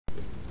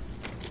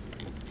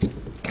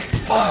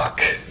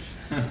Fuck!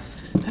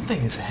 That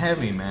thing is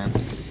heavy, man.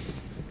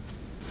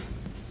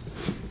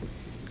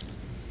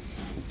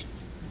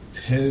 It's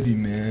heavy,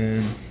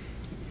 man.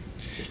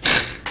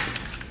 It's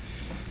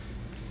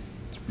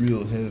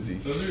real heavy.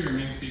 Those are your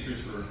main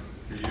speakers for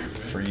years,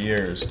 right? For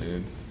years,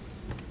 dude.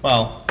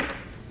 Well,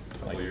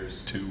 Couple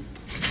years. 2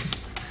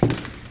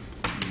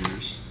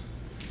 years.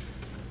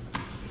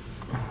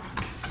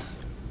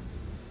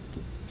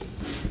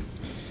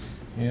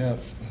 Yep,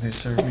 they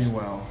serve me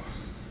well.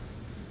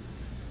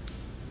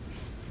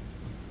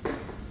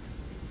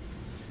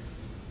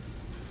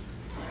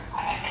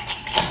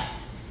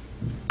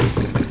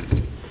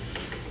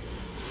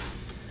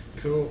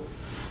 Cool.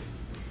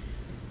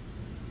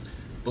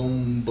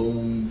 Boom,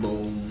 boom,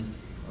 boom.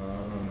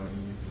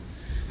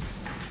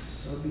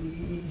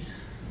 Subby.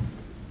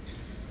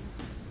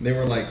 They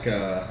were like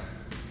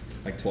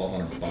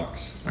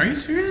 $1,200. Are you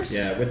serious?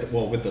 Yeah,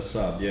 with the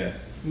sub, yeah.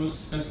 It's the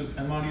most expensive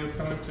M audio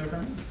product ever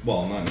made?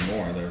 Well, not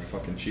anymore. They're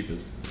fucking cheap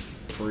as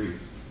free.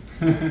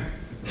 Look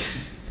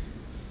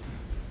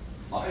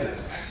at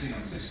this Axiom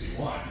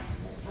 61. Well,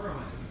 throw it.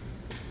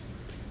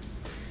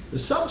 The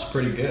sub's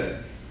pretty good,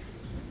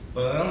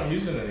 but I don't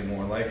use it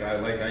anymore.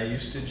 I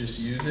used to just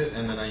use it,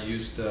 and then I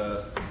used.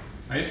 I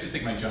used to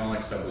think my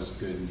Genelec sub was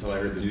good until I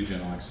heard the new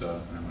Genelec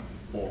sub, and I went,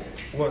 whoa.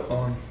 What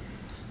on?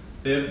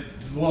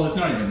 Well, it's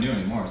not even new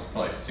anymore. It's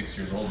probably 6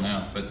 years old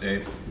now. But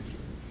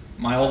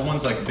my old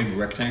one's like a big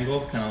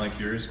rectangle, kind of like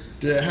yours.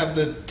 Did it have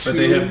the two?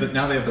 But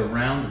now they have the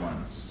round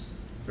ones.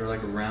 They're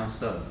like a round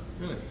sub.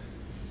 Really?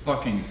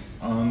 Fucking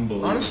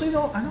unbelievable. Honestly,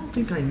 though, I don't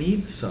think I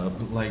need sub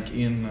like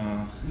in.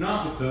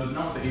 Not with the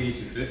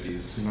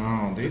 8250s.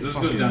 No, they Those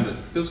fucking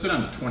those go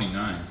down to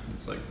 29.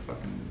 It's like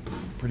fucking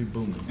pretty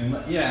booming.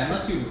 yeah,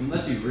 unless you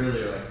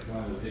really are like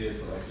one of those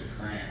idiots that likes to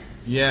crank.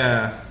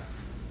 Yeah.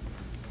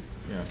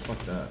 Yeah,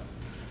 fuck that.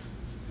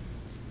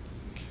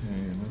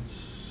 Okay, let's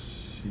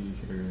see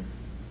here.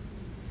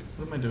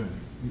 What am I doing?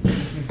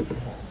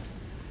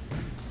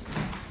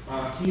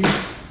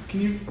 Can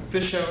you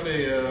fish out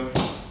a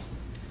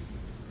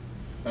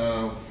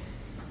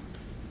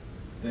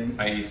thing?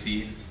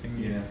 IAC thing.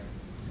 Yeah.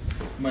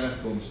 Might have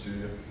to go in the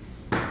studio.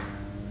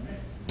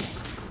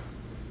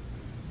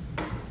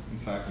 In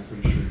fact, I'm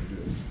pretty sure you do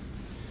it.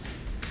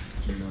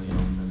 2 million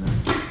on the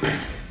net.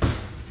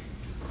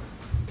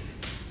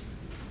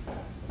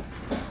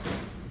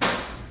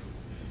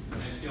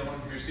 Can I steal one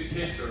from your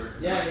suitcase or?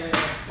 Yeah.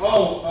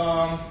 Oh,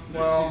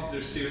 well.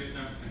 There's two.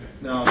 No. Okay.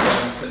 No,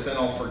 because then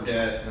I'll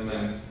forget, and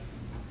then.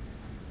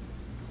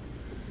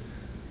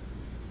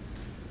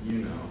 You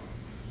know.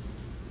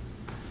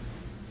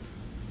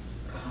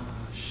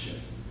 Ah, shit.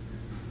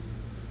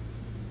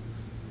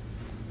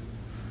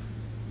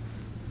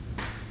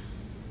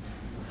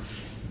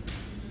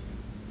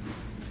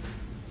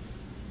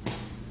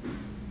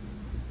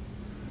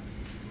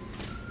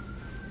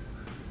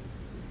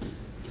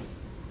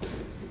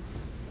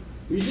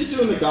 Were you just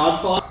doing the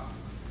Godfather?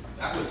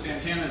 That was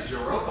Santana's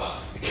Europa.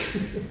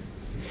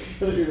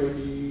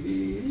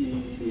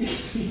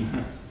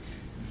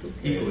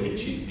 Equally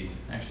cheesy.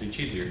 Actually,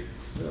 cheesier.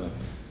 Really?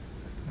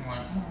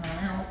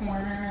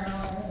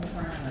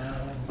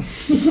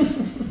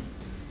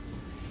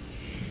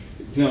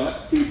 You know what?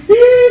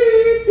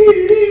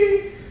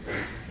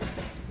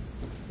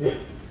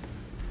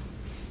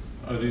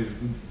 Oh, dude,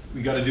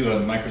 we got to do a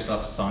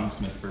Microsoft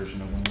Songsmith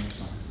version of one of their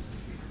songs.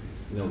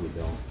 No, we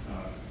don't.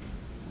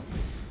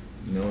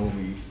 No,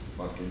 we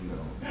fucking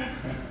don't.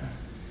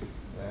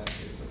 That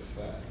is a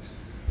fact.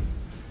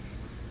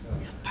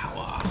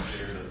 Power.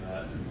 Scared of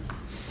that.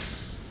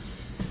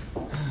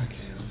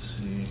 Okay, let's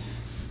see.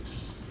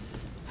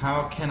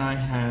 How can I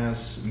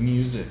has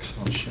music?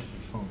 Oh shit, my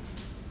phone.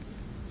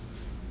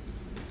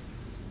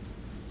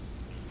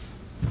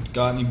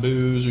 Got any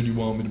booze, or do you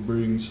want me to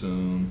bring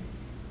some?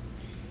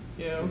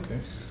 Yeah,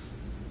 okay.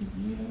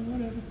 Yeah,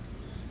 whatever.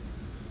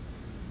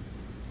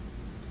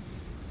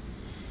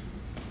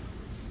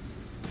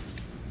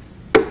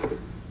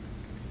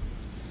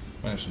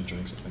 I have some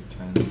drinks at like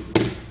 10.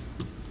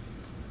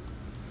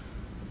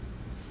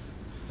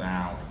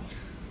 Thally.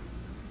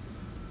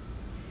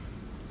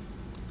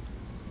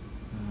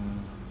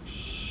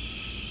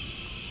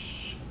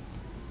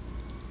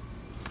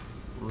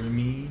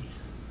 Remy.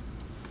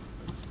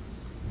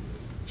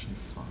 Actually,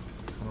 fuck.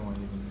 How do I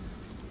even?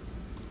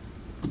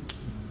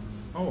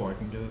 Oh, I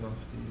can get it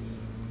off the.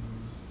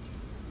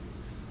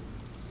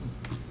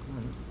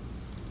 Alright.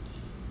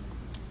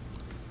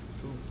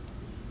 Cool.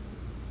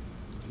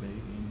 Play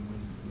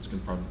anyway. This can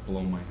probably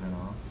blow my head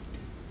off.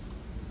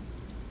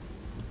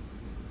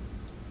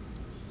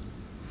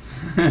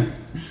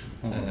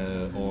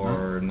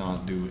 Or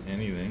not do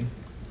anything.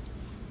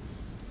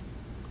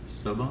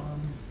 Sub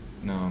on?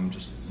 No, I'm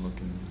just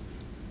looking.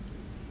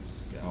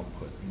 The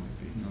output might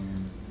be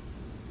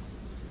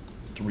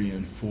 3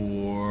 and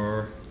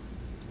 4.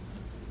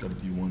 It's got to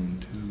be 1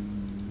 and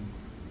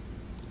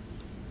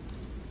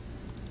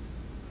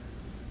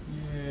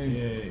 2.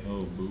 Yay!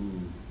 Oh,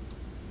 boo!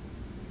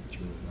 It's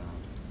really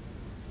loud.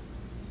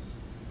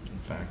 In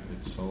fact,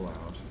 it's so loud I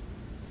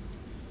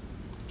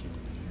can't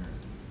even hear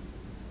it.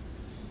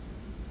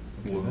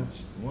 Okay,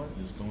 that's what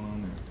is going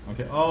on there.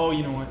 Okay. Oh,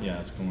 you know what? Yeah,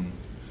 it's going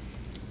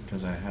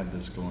because I had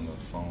this going to the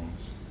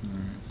phones.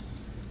 Alright.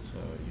 So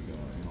you go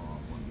analog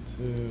 1 and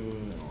 2,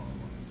 analog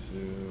 1 and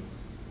 2.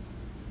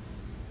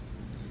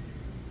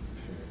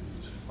 Pair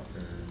these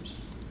fuckers.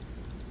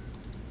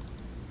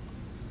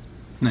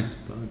 Nice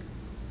bug.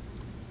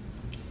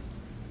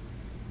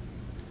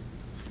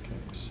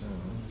 Okay, so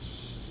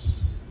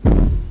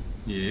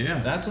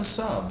Yeah. that's a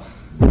sub.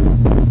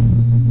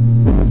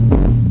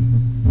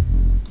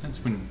 That's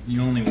when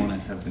you only want to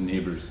have the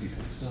neighbors be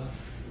pissed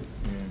off.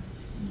 Yeah.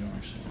 You don't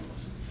actually want to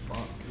listen.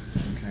 Fuck.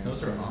 Okay.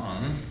 Those are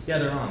on. Yeah,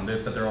 they're on,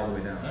 but they're all the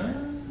way down.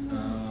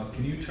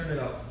 Can you turn it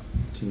up?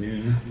 To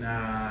noon.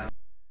 Nah.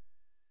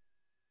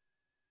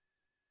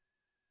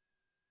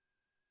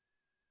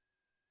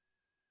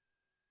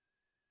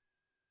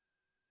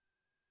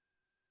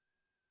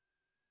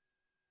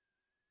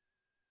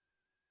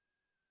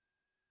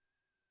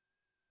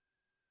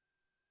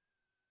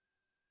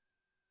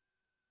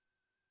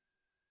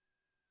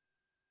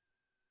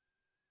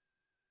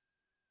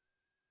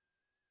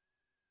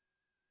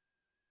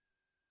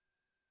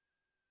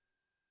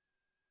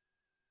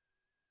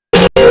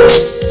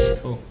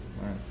 Cool.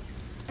 Alright.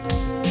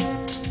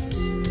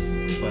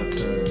 But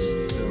it's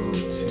still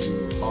too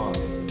hot.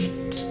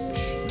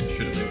 You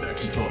should have made that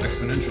control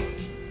exponential.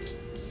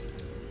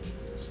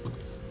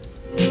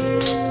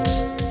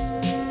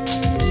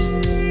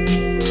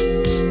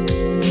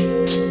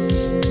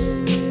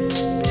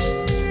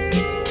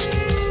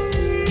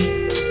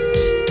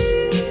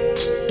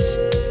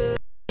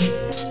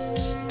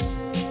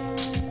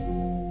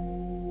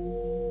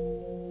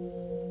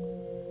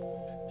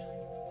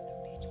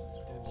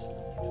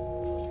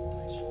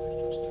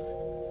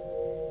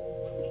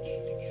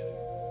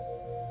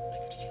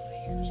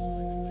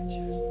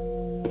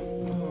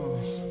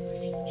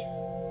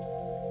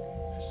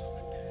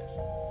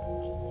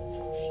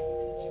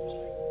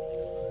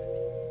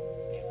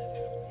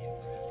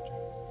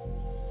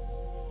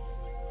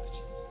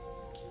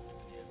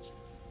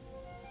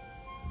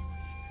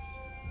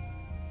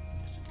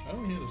 I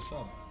don't hear the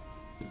sub.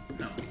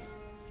 No.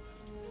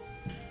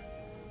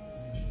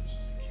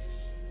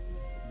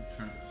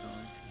 Turn it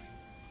silent.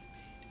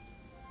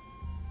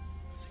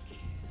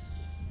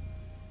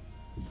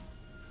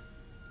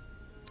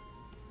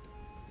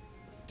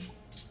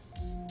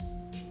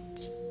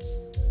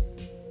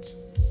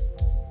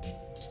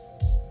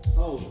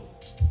 Oh,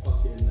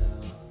 fucking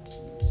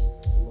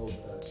load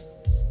that.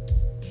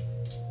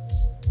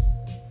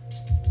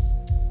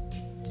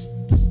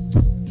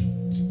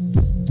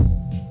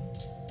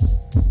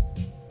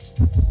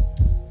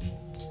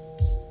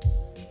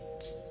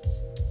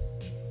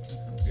 That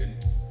sounds good.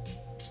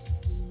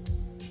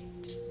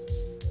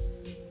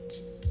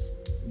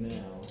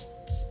 Now,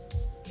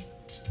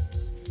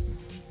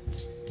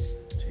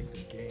 take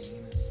the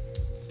gain.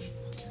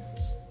 Okay.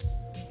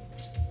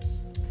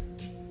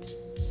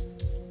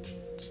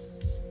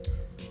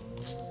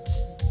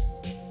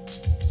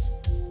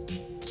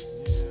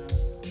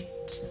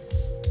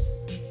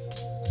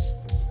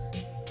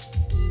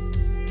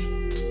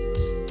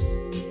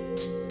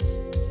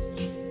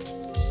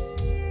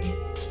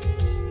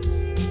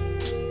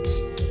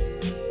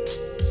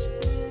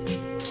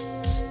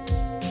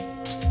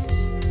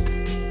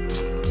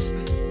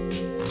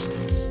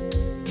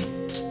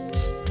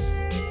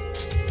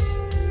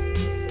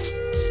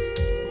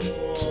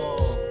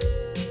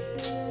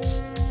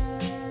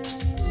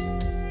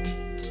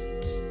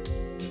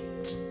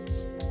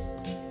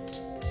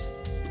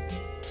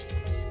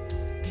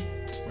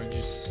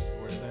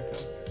 Where did that go?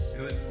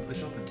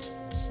 It's open.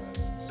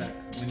 Back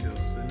window.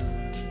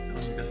 It's on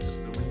your desktop.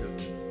 The window.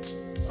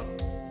 Up.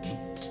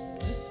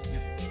 This?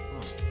 Yeah.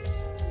 Oh.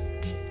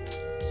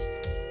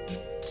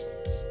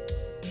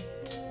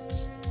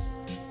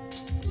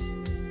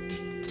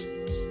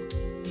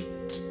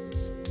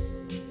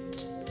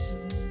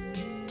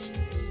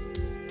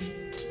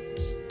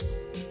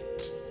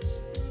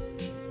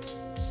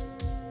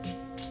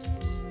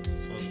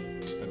 So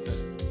that's it.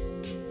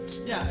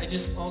 Yeah,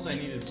 all I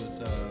needed was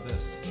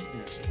this.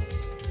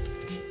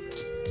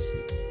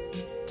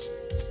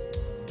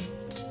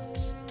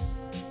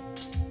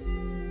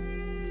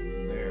 It's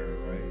there,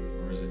 right?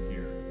 Or is it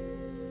here?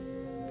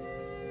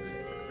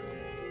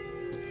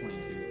 22.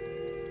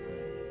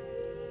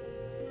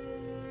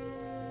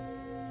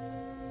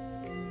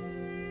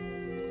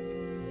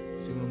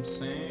 See what I'm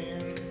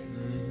saying?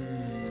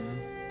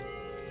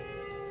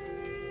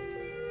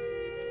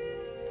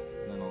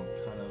 Then I'll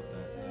cut out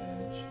that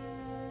edge.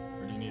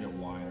 Or do you need it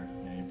wider?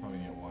 Yeah, you probably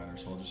need it wider,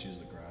 so I'll just use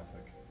the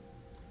graphic.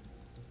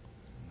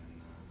 And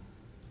then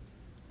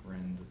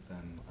rend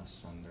them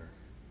asunder.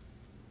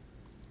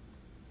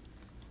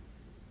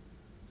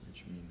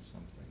 Which means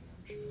something,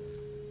 I'm sure.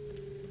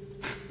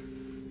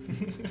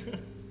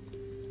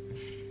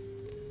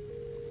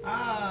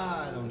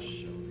 Ah, don't show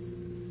the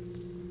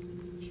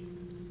image.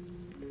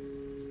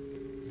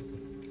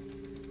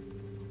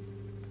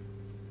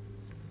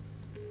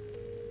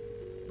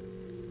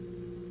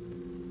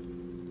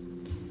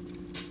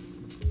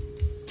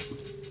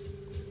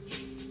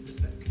 Is this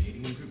that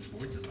Canadian group,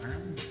 Boards of Ireland?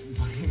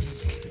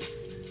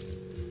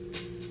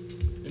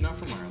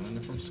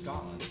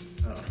 Scotland.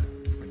 Oh,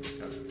 what's it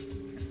called?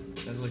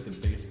 That's like the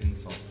biggest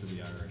insult to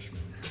the Irish,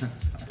 man.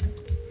 Sorry.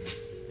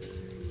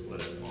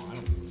 Whatever. Well, I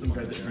don't. Some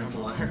fucking guys that care. drink a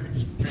I'm lot,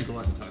 Irish. drink a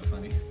lot and talk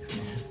funny.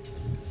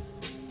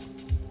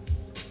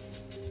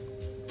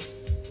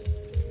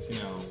 See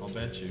now, I'll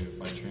bet you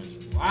if I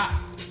transfer.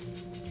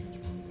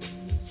 Transform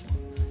this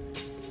one,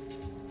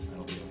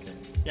 that'll be okay.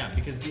 Yeah,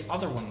 because the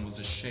other one was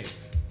a shape.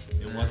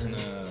 It wasn't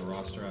a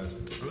rasterized.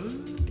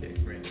 Okay,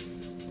 great.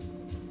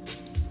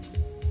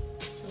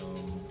 So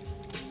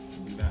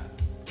do that.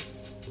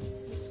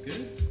 Looks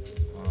good.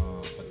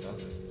 But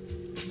does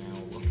it? Now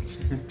we'll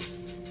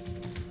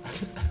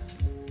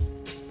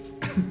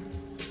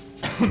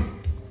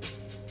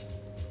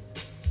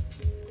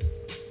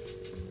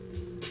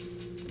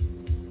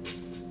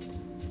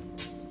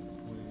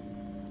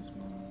Where's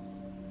my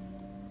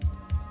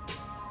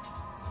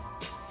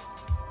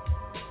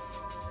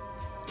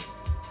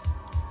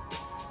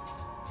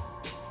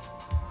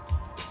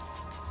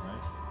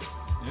right?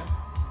 Yeah.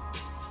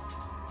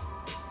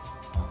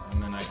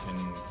 And then I can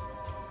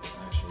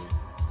actually.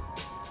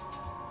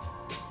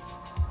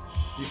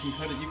 You can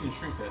cut it. You can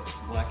shrink that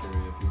black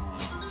area if you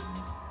want.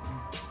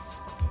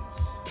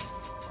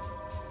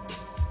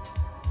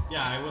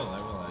 Yeah, I will.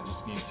 I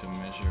just need to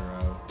measure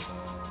out.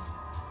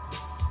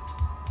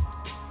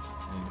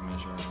 I need to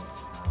measure out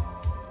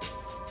how.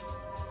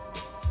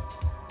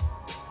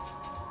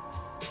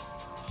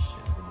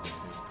 Shit, what do I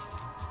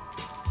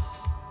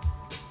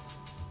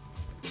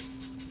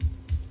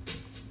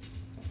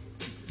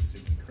So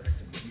you can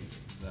correct it.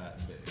 do? That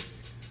big.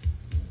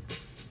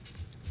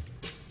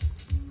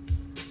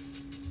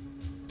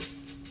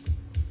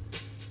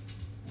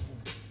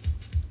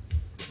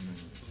 And then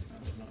you take- That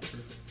was not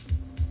perfect.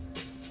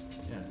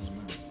 Yeah, it doesn't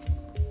matter.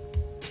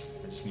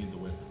 I just need the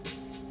width.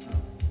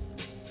 Oh.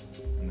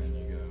 And then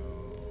you go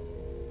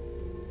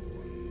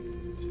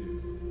 1, 2.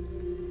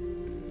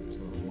 So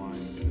the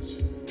line is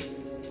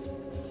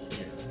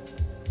here.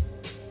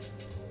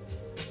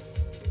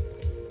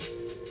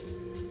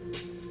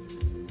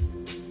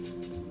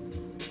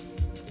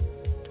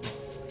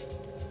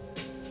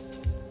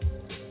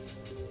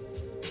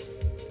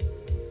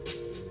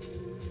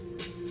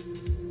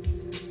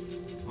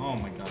 Oh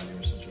my god, you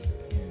were such a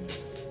pain in the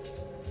ass.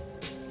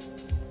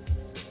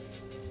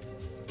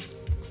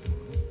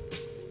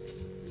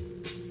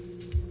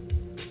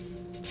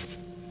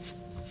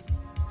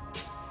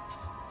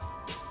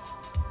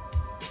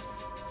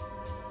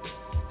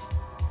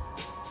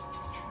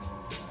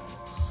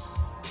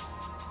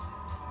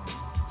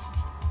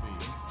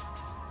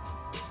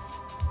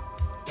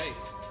 Hey!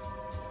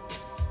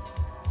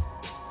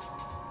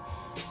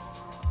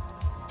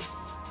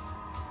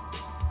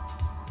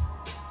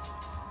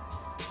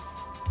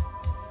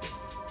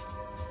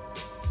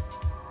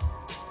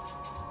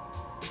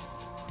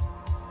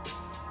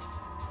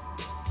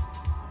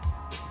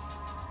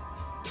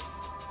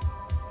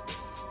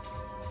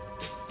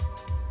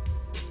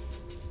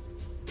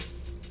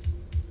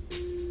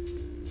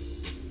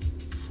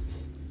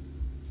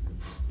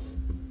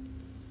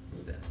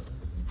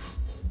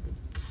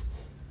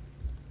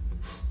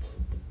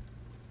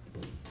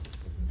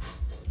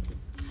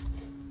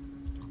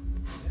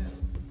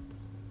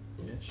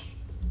 Yeah. Ish.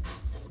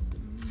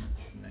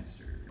 Much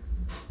nicer.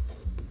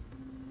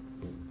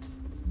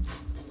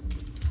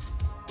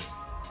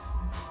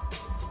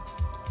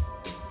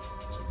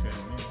 It's okay to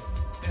me.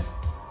 Yeah.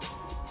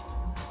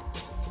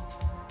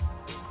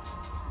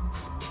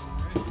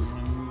 Alright, you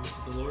want to move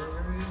to the lower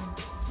area?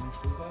 Finish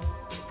this off?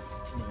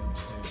 I'm gonna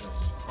save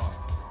this. Fuck.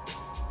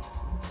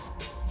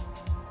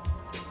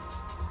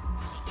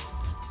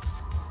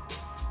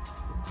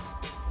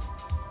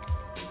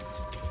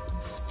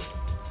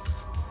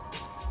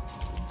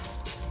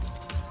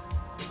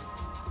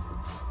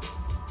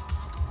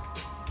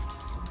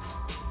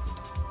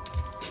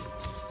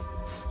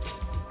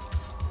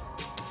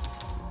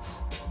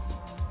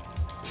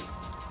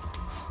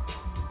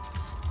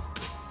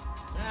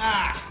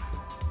 Ah!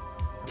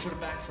 I put a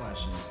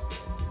backslash in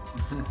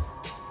it.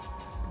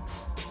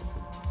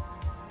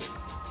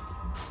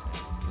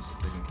 Just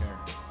taking care.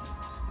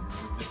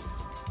 Removed it.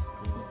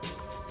 Cool.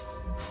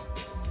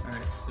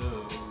 Alright, so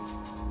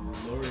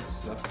lower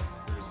stuff,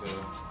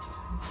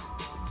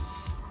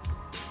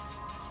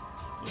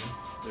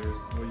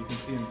 there's well you can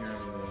see them here on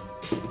the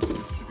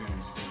there should be on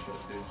your screenshot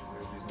page.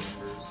 There's these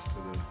numbers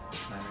for the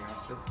timing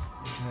offsets.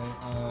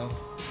 Okay,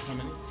 how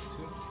many? 2?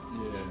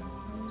 Yeah.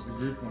 And there's the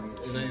group one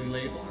which Are they should be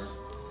labels? smaller.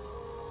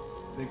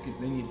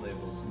 They need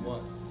labels.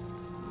 What?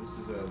 This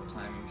is a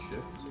timing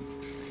shift.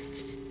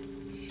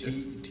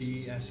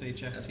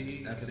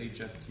 TSHFT?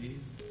 SHFT.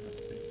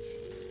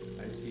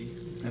 SHIT.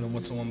 And then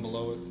what's the one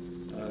below it?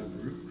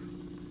 Group.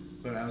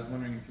 But I was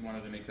wondering if you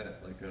wanted to make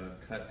that like a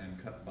cut and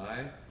cut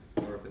by,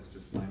 or if it's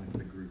just fine with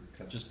the group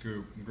cut. Just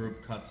group.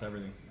 Group cuts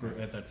everything. Group,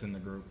 that's in the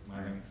group.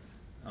 I think.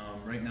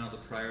 Right now the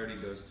priority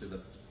goes to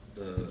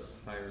the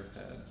higher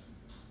pad.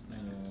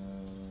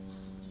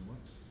 What?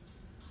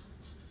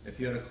 If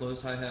you had a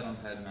closed hi-hat on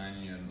pad 9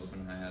 and you had an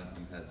open hi-hat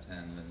on pad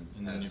 10, then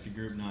And then if you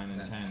group 9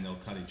 and 10, they'll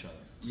cut each other.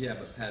 yeah,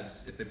 but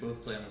if they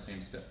both play on the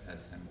same step, pad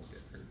 10 will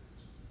get hurt.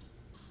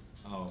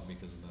 Oh,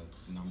 because of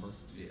the number?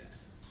 Yeah.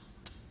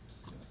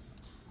 So,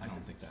 I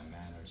don't think that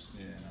matters.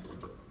 Yeah,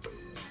 no.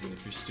 I mean,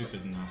 if you're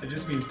stupid enough. It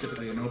just means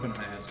typically an open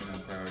high has to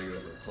have priority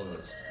over a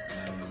closed. And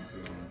I don't know if we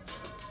want to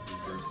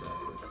reverse that,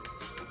 but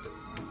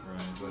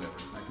Right. whatever.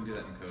 I can do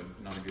that in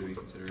code, not a GUI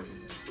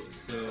consideration.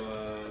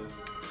 So,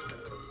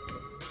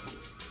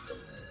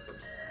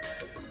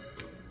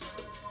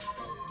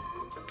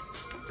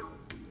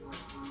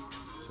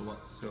 So what?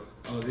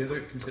 oh, the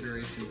other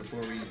consideration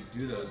before we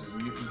do those is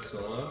mutant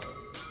solo.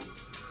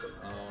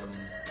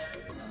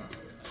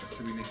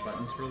 Should we make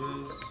buttons for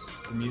those?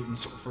 The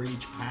mutants for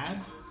each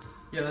pad?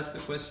 Yeah, that's the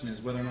question,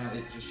 is whether or not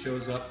it just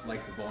shows up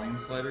like the volume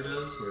slider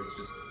does, where it's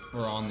just...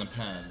 Or on the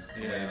pad?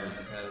 Yeah, on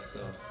the pad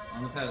itself.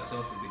 On the pad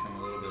itself would become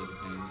a little bit of a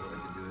pain, but I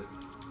could do it.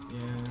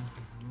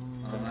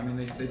 Yeah. I mean,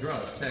 they draw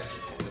as text,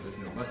 but there's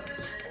no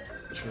buttons.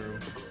 True.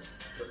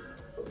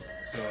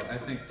 So I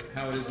think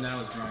how it is now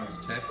is drawing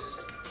as text,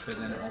 but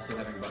then also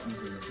having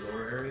buttons in this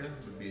lower area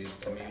would be,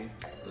 to me,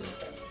 the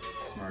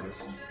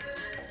smartest.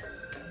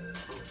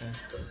 Okay.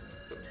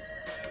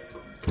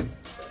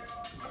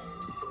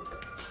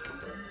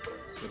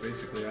 So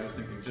basically, I was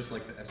thinking just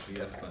like the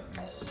SVF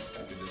buttons,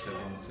 you could just have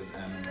one that says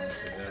M and one that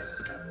says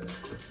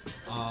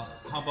S.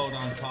 How about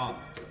on top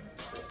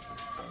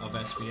of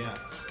SVF?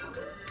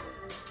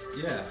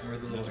 Yeah, where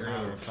the As little a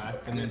matter arrow. of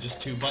fact, and then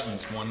just two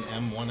buttons, one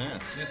M, one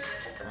S.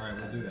 Yeah. Alright,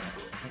 we'll do that.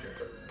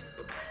 Okay.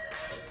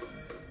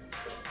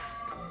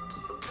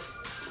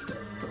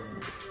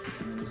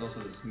 And then there's also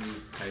the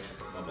smooth type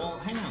bubble. Well,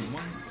 hang on,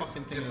 one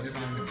fucking thing at a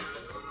time.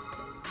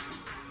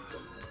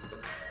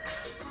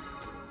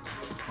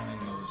 Find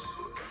those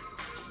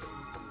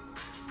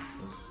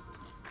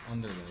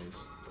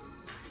underlays.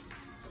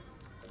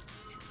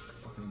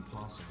 Fucking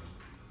impossible.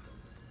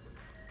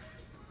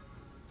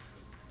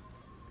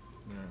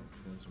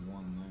 There's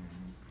one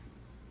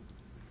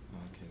there.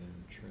 Okay, they're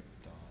in trip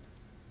dot.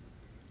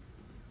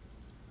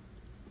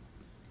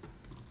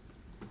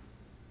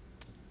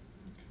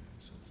 Okay,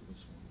 so it's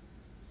this one.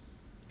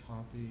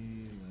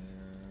 Copy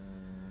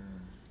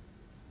layer.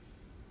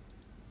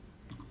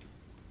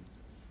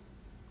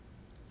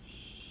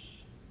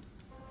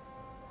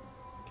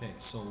 Okay,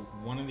 so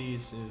one of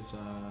these is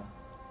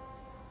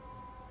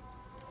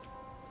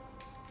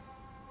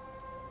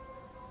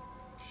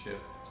Shift.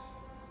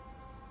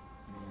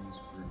 And use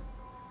group.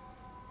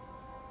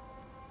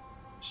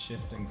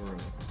 shift and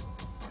group.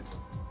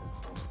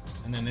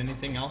 And then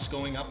anything else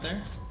going up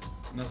there?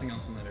 Nothing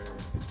else in that area.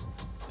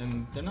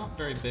 And they're not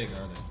very big,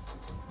 are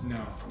they?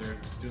 No, they're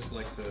just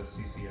like the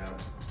CC app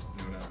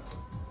node app.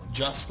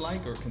 Just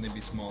like, or can they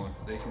be smaller?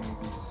 They can be,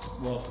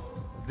 well,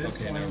 this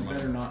Okay, one never mind.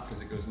 better not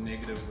because it goes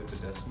negative with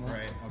the decimal.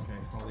 Right, okay,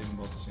 I'll leave them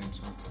both the same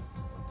size.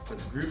 But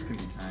the group can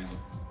be tiny.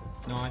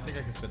 No, I think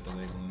I could fit the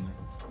label in there.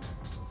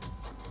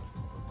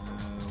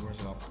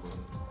 Where's output?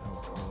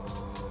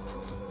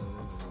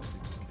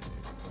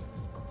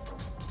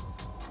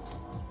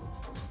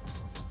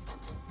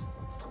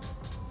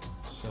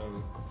 So,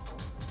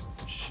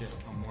 shit,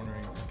 I'm wondering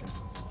if I can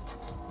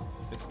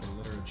fit the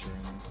literature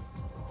in there.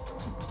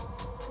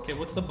 Okay,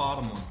 what's the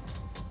bottom one?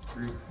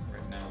 Group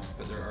right now,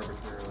 but they're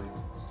arbitrarily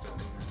stuck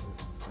in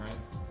there. Right?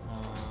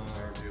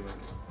 However you like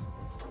it.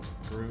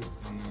 Group,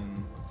 and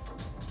then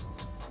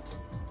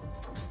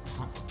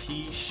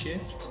T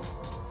shift.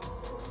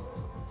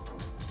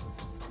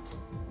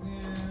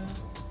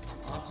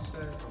 Yeah.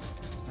 Offset.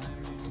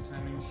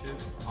 Timing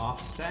shift.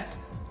 Offset.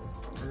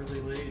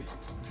 Early, late.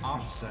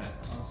 Offset.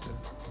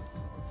 Offset.